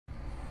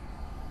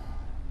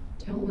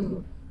Don't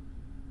move.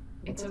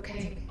 It's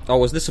okay. Oh,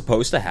 was this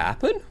supposed to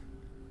happen?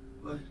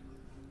 What?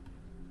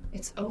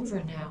 It's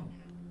over now.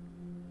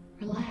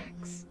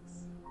 Relax.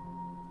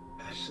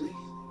 Ashley?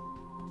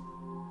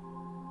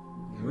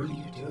 What are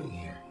you doing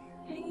here?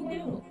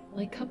 Hanging out,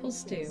 like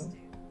couples do.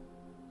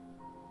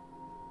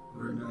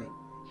 We're not...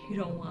 You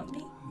don't want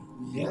me?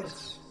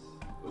 Yes,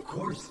 of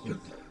course, but...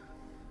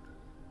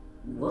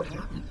 What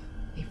happened?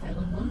 We fell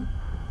in love.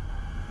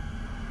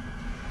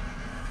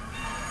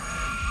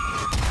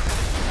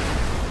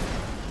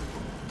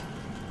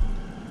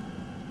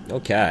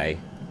 Okay.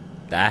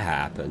 That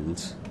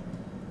happened.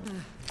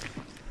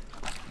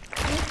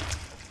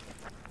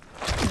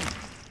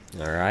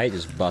 Alright,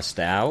 just bust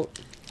out.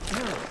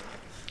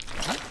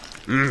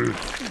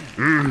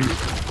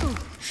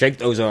 Shake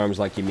those arms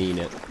like you mean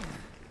it.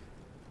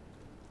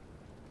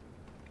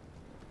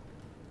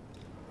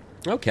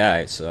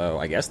 Okay, so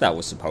I guess that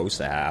was supposed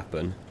to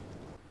happen.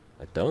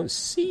 I don't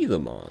see the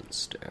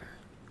monster.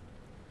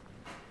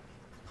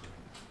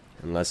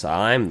 Unless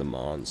I'm the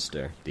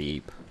monster,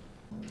 deep.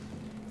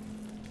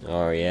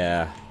 Oh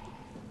yeah.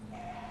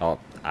 Oh,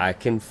 I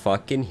can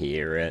fucking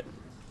hear it.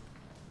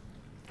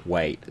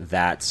 Wait,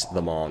 that's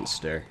the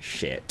monster.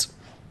 Shit.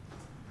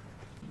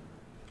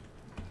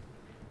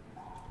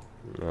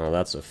 Oh,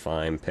 that's a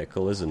fine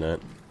pickle, isn't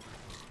it?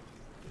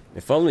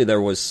 If only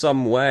there was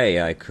some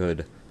way I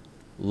could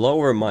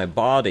lower my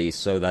body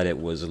so that it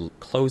was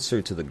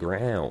closer to the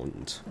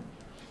ground.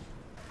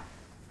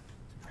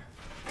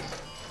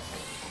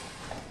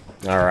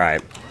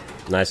 Alright.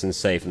 Nice and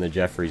safe in the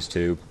Jeffries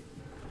tube.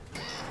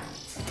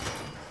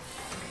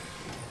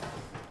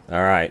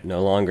 Alright,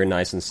 no longer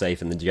nice and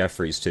safe in the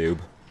Jeffries tube.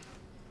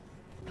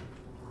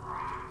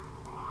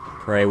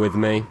 Pray with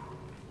me.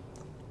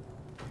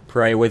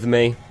 Pray with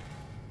me.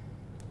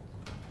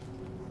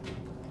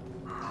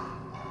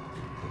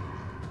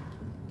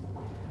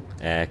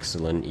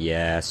 Excellent,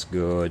 yes,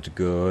 good,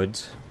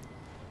 good.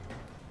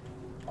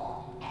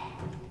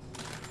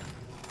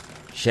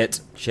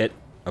 Shit, shit.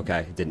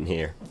 Okay, didn't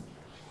hear.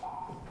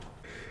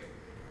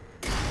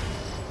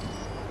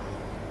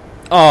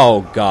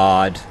 Oh,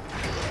 God.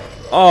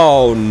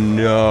 Oh,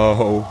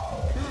 no.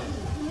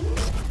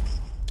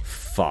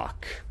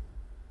 Fuck.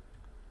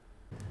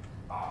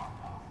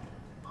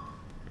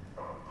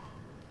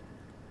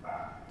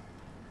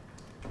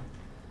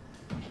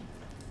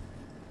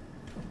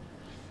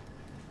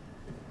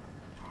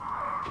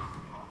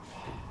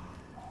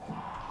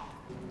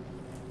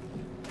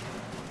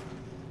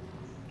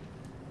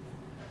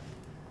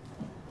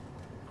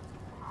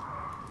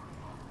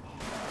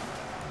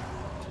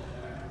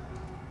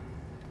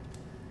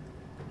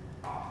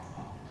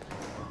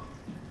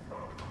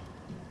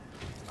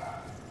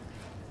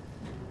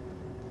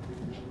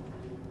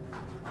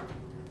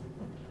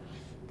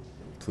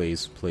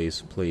 Please,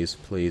 please, please,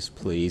 please,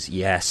 please.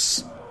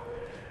 Yes!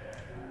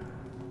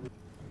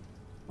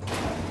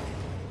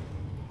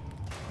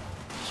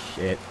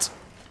 Shit.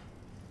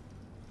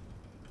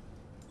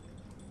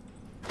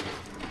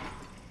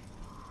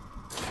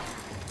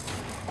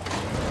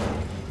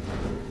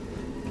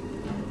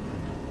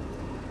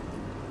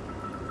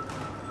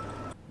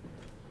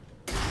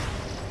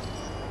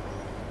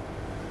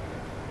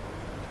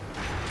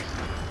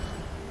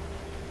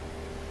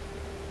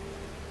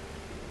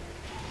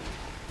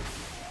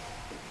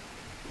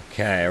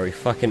 Okay, are we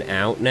fucking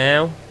out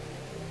now?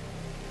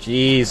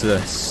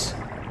 Jesus.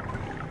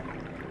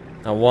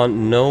 I want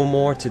no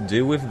more to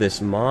do with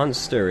this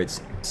monster.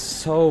 It's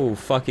so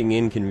fucking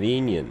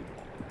inconvenient.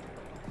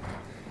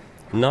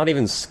 I'm not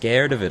even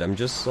scared of it. I'm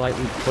just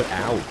slightly put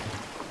out.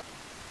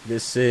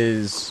 This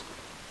is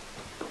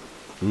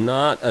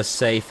not a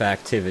safe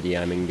activity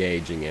I'm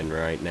engaging in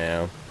right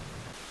now.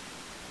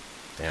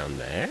 Down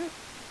there?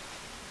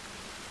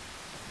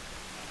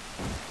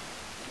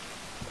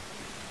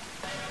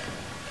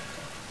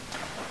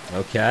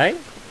 Okay.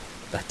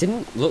 That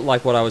didn't look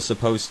like what I was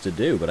supposed to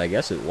do, but I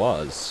guess it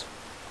was.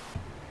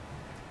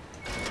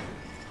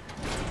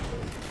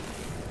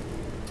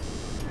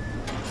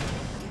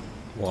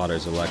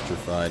 Water's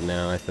electrified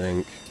now, I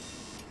think.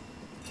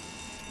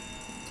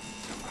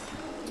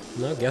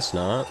 No, guess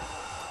not.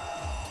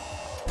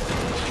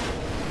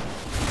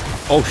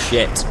 Oh,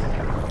 shit.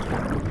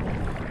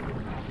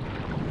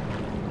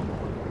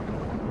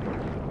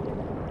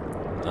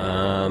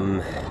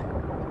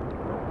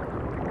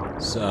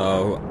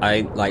 So,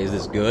 is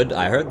this good?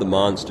 I heard the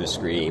monster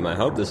scream. I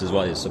hope this is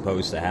what is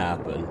supposed to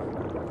happen.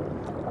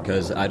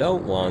 Because I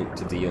don't want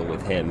to deal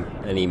with him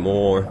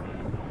anymore.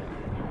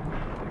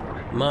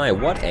 My,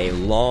 what a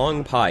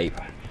long pipe.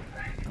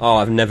 Oh,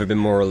 I've never been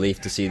more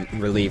relieved to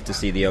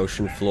see the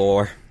ocean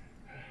floor.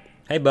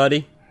 Hey,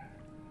 buddy.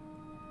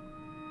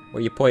 What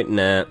are you pointing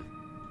at?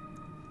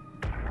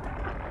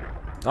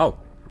 Oh,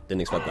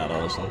 didn't expect that,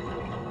 honestly.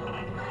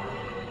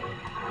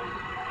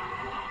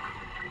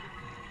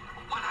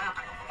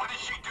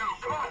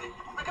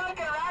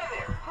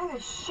 Holy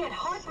shit,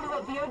 Hart blew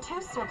up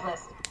VO2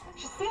 surplus.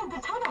 She sealed the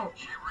tunnel.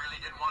 She really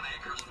didn't want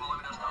acres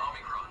following us to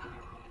Omicron.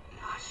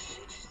 Ah,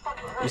 shit, she's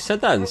fucking hurt. You said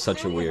that in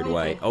such a weird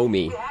way.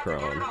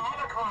 Omicron.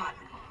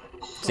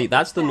 See,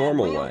 that's the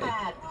normal Real way.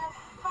 bad. Oh,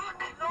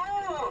 fuck,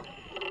 no!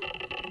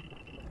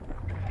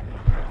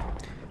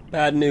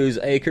 Bad news,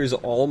 Akers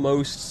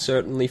almost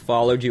certainly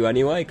followed you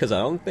anyway, because I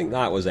don't think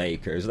that was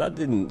Akers. That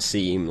didn't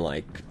seem,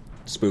 like,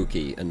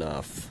 spooky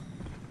enough.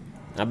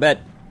 I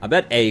bet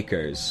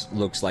Akers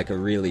looks like a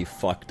really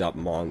fucked up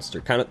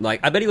monster. Kind of like,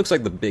 I bet he looks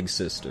like the Big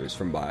Sisters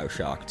from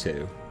Bioshock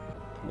 2.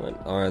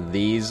 What are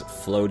these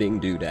floating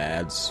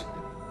doodads?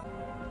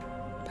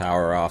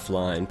 Power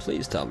offline.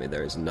 Please tell me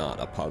there is not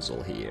a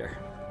puzzle here.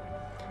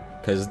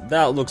 Because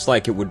that looks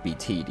like it would be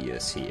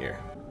tedious here.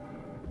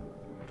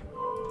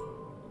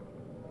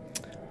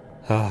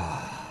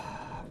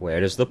 Where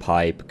does the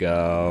pipe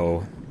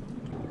go?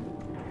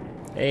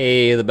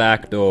 Hey, the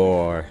back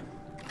door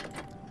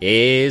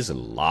is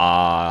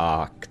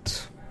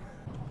locked.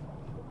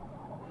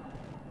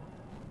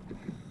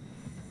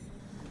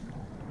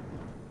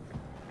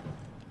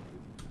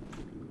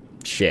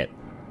 Shit.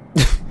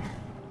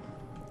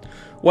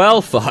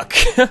 Well, fuck.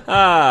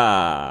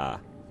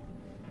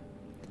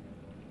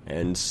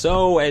 And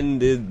so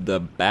ended the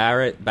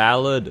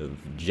Ballad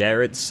of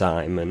Jarrett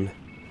Simon.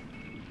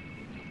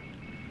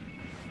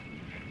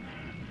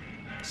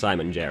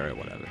 Simon Jarrett,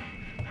 whatever.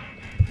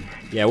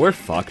 Yeah, we're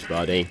fucked,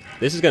 buddy.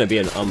 This is gonna be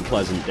an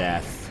unpleasant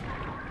death.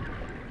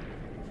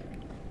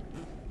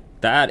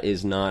 That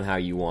is not how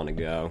you want to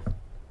go.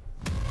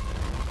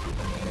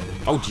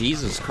 Oh,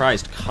 Jesus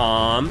Christ.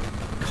 Calm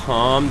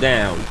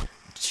down.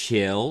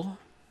 Chill.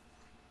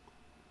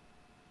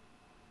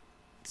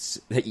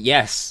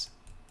 Yes.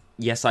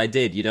 Yes, I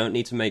did. You don't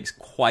need to make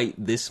quite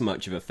this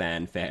much of a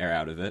fanfare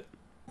out of it.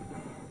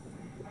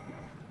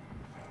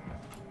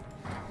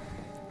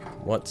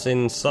 What's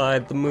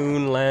inside the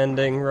moon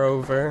landing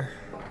rover?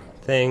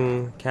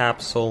 Thing,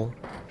 capsule,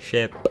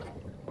 ship.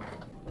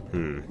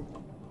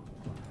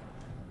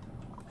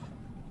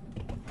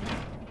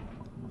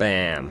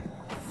 Bam.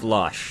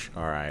 Flush.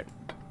 Alright.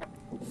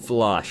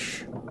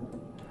 Flush.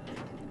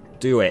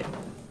 Do it.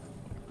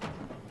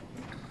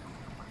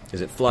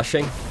 Is it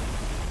flushing?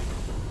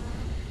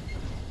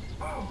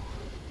 Whoa.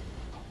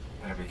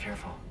 Better be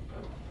careful.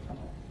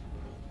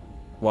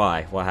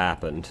 Why? What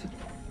happened?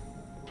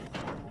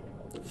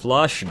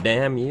 Flush,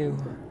 damn you.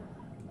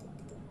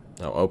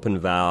 Oh, open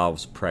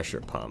valves,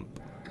 pressure pump.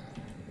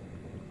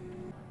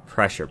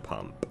 Pressure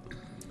pump.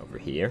 Over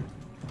here.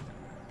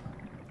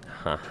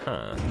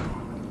 Haha.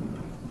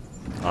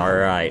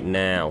 Alright,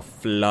 now,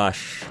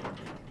 flush.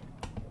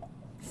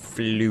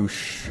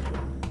 Floosh.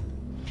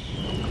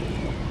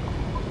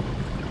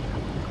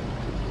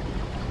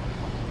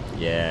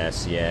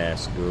 Yes,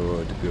 yes,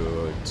 good,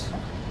 good.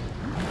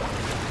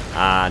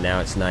 Ah, now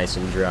it's nice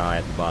and dry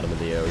at the bottom of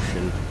the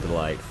ocean.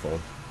 Delightful.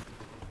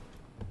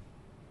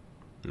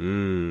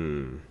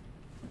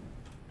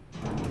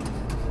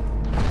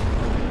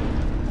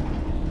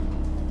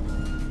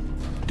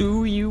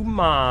 Do you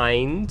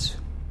mind?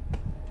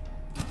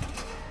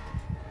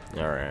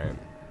 Alright.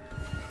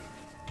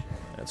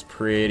 That's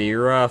pretty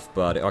rough,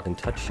 buddy. Oh, I can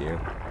touch you.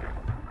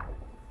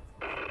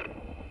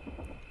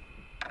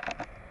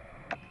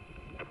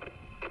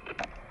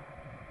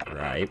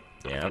 Right,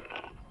 yep.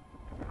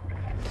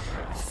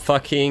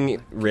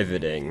 Fucking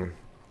riveting.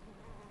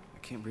 I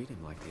can't read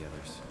him like the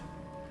others.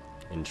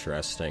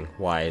 Interesting.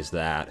 Why is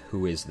that?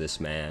 Who is this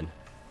man?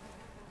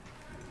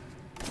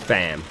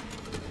 Bam.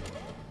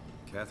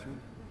 Catherine?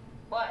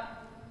 What?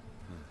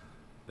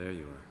 There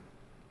you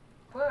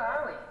are. Where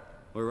are we?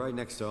 We're right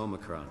next to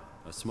Omicron,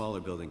 a smaller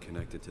building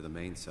connected to the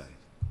main site.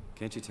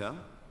 Can't you tell?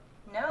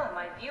 No,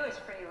 my view is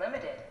pretty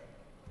limited.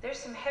 There's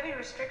some heavy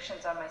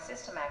restrictions on my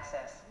system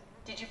access.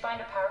 Did you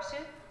find a power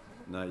suit?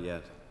 Not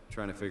yet.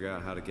 Trying to figure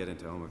out how to get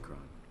into Omicron,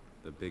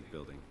 the big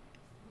building.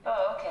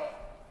 Oh, okay.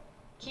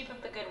 Keep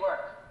up the good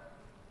work.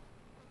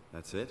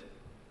 That's it?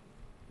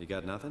 You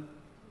got nothing?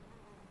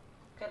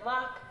 Good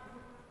luck.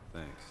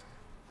 Thanks.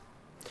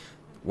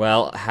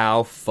 Well,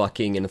 how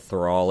fucking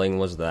enthralling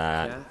was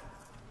that? Kath,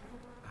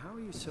 how are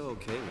you so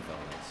okay with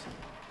all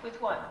this?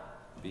 With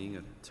what? Being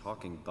a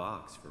talking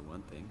box, for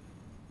one thing.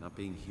 Not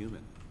being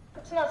human.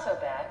 It's not so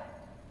bad.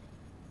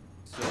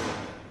 So,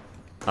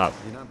 Oh,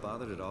 you're not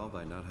bothered at all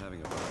by not having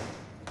a body?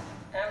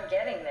 I'm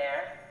getting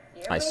there.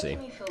 You're I making see.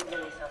 me feel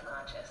really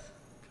self-conscious.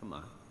 Come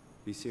on,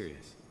 be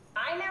serious.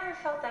 I never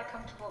felt that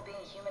comfortable being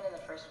human in the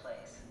first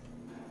place.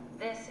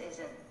 This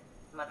isn't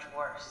much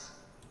worse.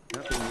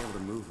 Not being able to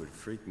move would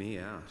freak me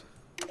out.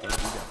 Glad you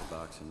got the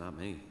box and not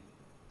me.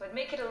 Would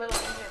make it a little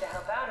easier to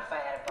help out if I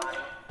had a body,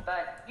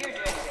 but you're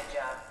doing a good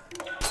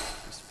job.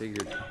 Just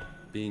figured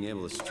being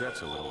able to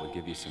stretch a little would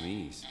give you some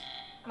ease.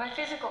 My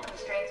physical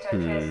constraints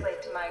don't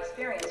translate to my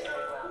experience very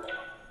well.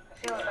 I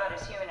feel about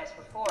as human as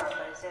before,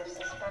 but as if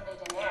suspended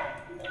in air.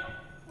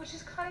 Which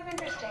is kind of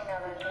interesting now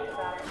that I think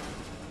about it.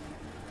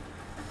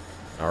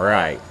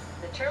 alright.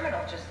 The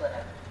terminal just lit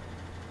up.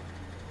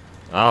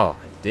 Oh,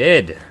 it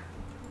did.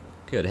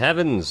 Good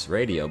heavens,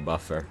 radio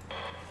buffer.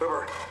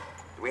 River,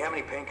 do we have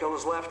any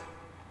painkillers left?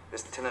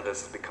 This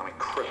tinnitus is becoming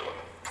crippling.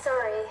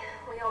 Sorry,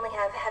 we only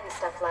have heavy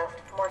stuff left.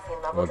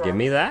 Morphine level Well, give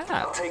me drugs.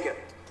 I'll that. take it.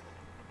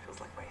 Feels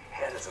like my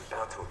head is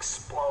about to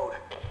explode.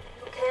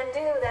 Can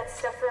do. That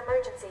stuff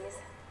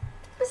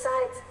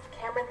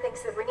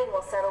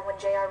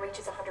JR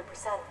reaches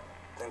 100%.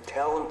 Then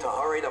tell him to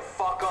hurry the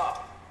fuck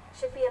up.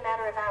 Should be a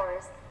matter of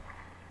hours.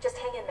 Just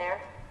hang in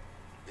there.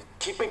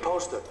 Keep me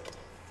posted.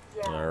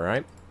 Yeah.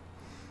 Alright.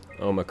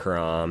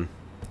 Omicron.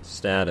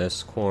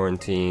 Status.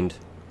 Quarantined.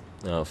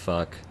 Oh,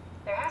 fuck.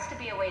 There has to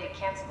be a way to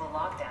cancel the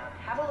lockdown.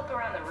 Have a look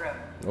around the room.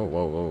 Whoa,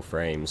 whoa, whoa,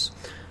 frames.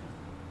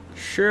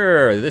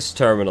 Sure, this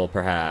terminal,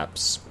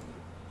 perhaps.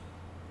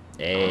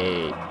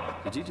 Hey.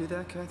 Did you do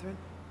that, Catherine?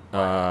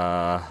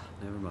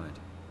 Never mind.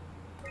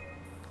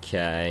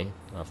 Okay.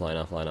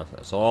 Offline, offline, offline.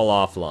 It's all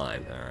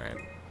offline. Alright.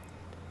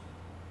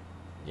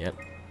 Yep.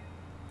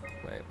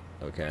 Wait.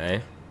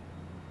 Okay.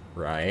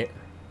 Right.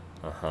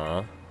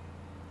 Uh-huh.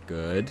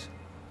 Good.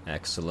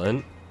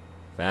 Excellent.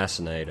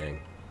 Fascinating.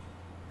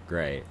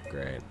 Great,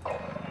 great.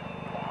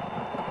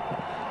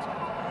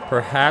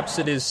 Perhaps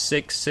it is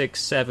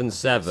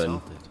 6677.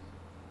 Salted.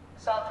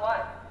 Salt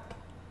what?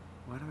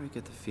 Why do I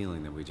get the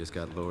feeling that we just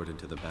got lowered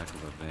into the back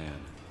of a van?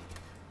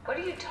 What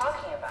are you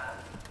talking about?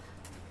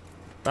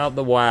 About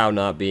the WoW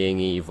not being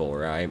evil,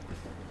 right?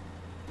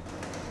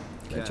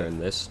 Can I Yeah. turn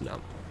this? No.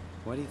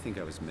 Why do you think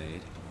I was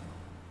made?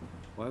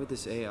 Why would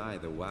this AI,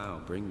 the WoW,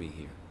 bring me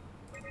here?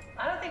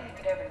 I don't think we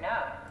could ever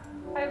know.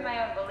 I have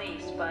my own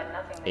beliefs, but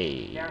nothing that can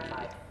be Hey.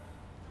 verified.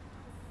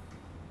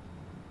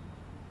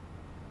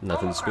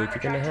 Nothing Omicron spooky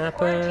gonna retracted the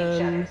quarantine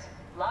happen. shutters.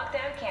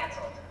 Lockdown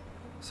canceled.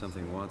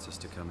 Something wants us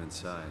to come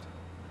inside.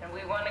 And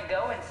we want to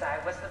go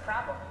inside. What's the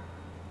problem?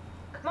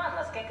 Come on,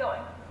 let's get going.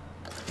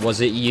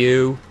 Was it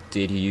you?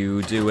 Did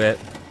you do it?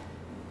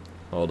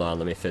 Hold on,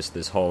 let me fist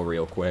this hole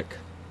real quick.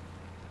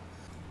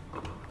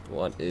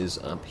 What is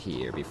up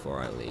here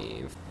before I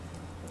leave?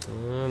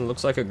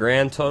 Looks like a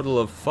grand total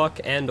of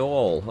fuck and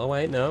all. Oh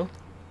wait, no.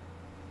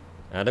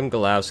 Adam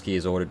Galowski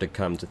is ordered to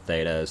come to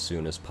Theta as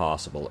soon as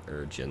possible.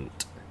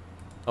 Urgent.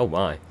 Oh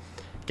my.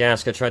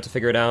 Gaska tried to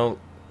figure out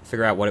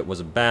what it was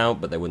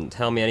about, but they wouldn't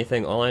tell me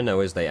anything. All I know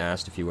is they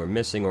asked if you were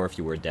missing or if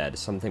you were dead.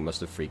 Something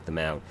must have freaked them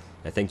out.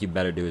 I think you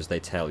better do as they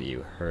tell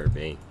you,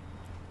 Herbie.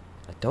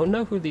 I don't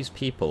know who these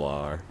people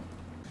are.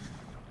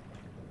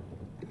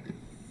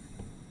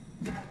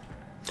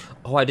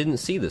 Oh, I didn't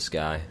see this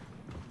guy.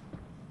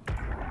 It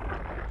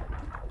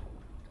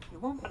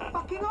won't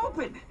fucking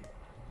open!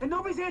 And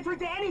nobody's answering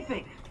to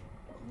anything!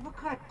 What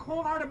kind of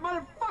cold-hearted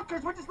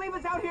motherfuckers would just leave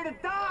us out here to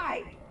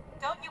die?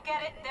 Don't you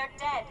get it? They're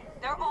dead.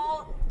 They're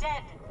all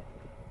dead.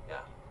 Yeah.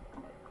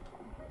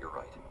 You're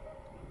right.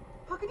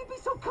 How can you be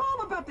so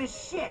calm about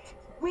this shit?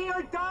 We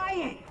are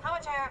dying! How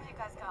much air have you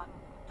guys got?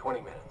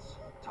 20 minutes.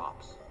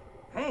 Tops.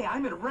 Hey,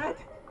 I'm in red.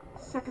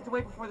 Seconds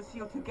away before the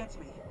CO2 gets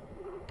me.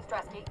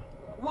 Strasky.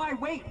 Why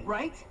wait,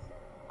 right?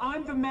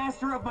 I'm the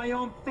master of my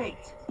own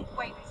fate.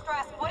 Wait,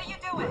 Strask, what are you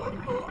doing?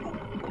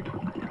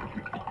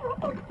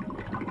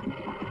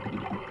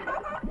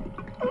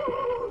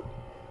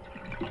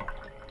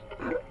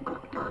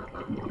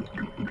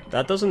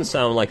 That doesn't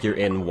sound like you're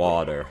in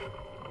water,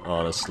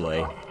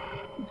 honestly.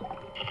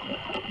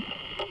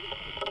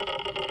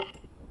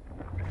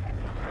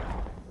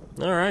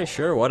 Alright,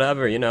 sure,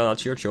 whatever, you know,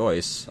 that's your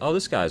choice. Oh,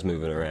 this guy's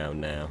moving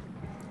around now.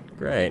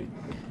 Great.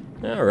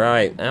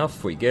 Alright,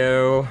 off we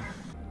go.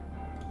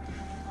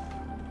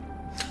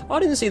 Oh, I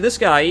didn't see this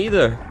guy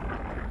either.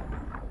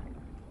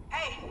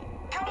 Hey,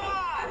 come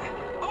on!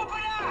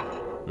 Open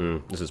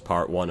up! This is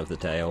part 1 of the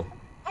tale.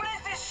 What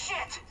is this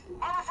shit?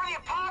 Armor for the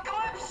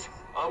apocalypse?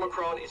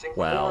 Omicron is in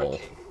Well.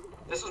 quarantine.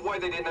 This is why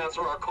they didn't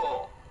answer our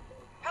call.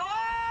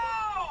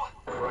 Hello?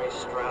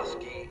 Christ,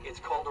 Strasky, it's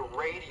called a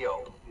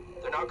radio.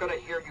 They're not gonna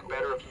hear you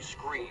better if you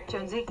scream.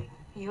 Jonesy,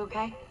 are you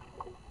okay?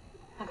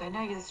 Look, I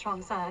know you're the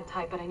strong silent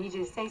type, but I need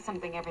you to say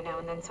something every now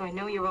and then so I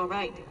know you're all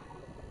right.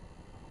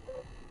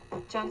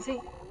 Jonesy?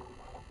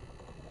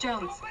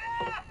 Jones,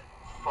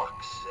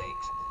 Fuck's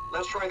sakes.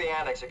 Let's try the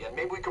annex again.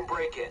 Maybe we can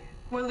break in.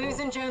 we're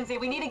losing Jonesy.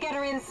 We need to get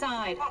her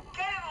inside. Well,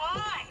 get in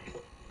line!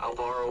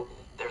 Alvaro,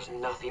 there's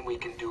nothing we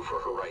can do for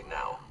her right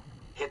now.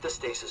 Hit the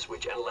stasis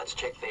switch and let's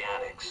check the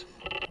annex.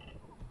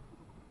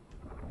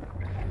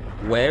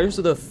 Where's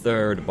the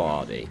third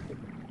body?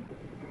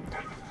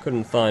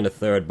 Couldn't find a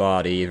third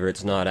body, either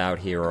it's not out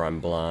here or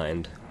I'm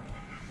blind.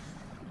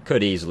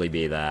 Could easily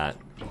be that.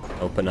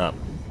 Open up.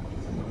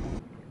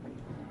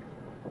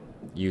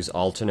 Use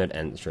alternate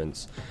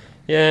entrance.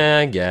 Yeah,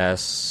 I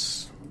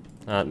guess.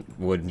 That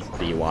would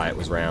be why it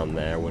was round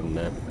there, wouldn't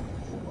it?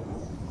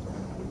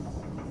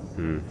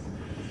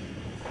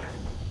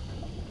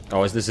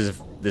 Oh, this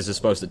is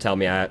supposed to tell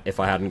me if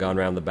I hadn't gone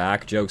around the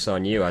back? Joke's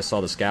on you, I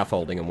saw the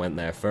scaffolding and went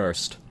there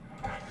first.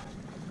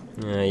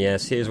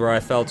 Yes, here's where I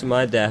fell to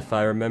my death.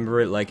 I remember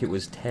it like it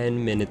was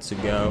 10 minutes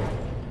ago.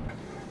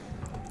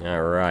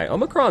 Alright,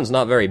 Omicron's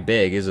not very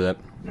big, is it?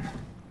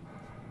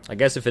 I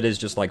guess if it is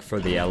just like for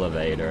the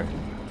elevator.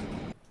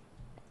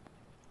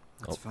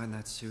 Let's find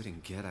that suit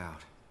and get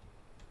out.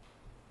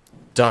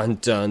 Dun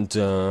dun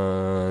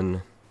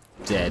dun.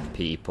 Dead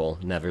people.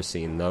 Never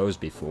seen those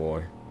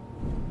before.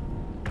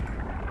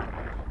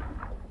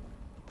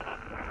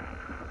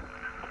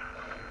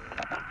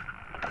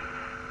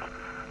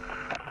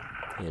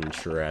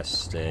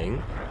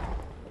 Interesting.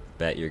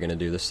 Bet you're gonna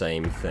do the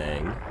same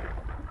thing.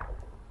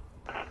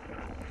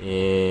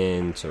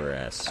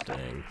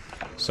 Interesting.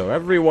 So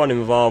everyone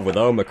involved with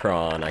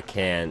Omicron I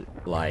can't,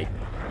 like,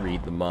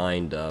 read the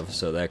mind of,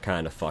 so they're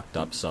kind of fucked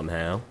up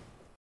somehow.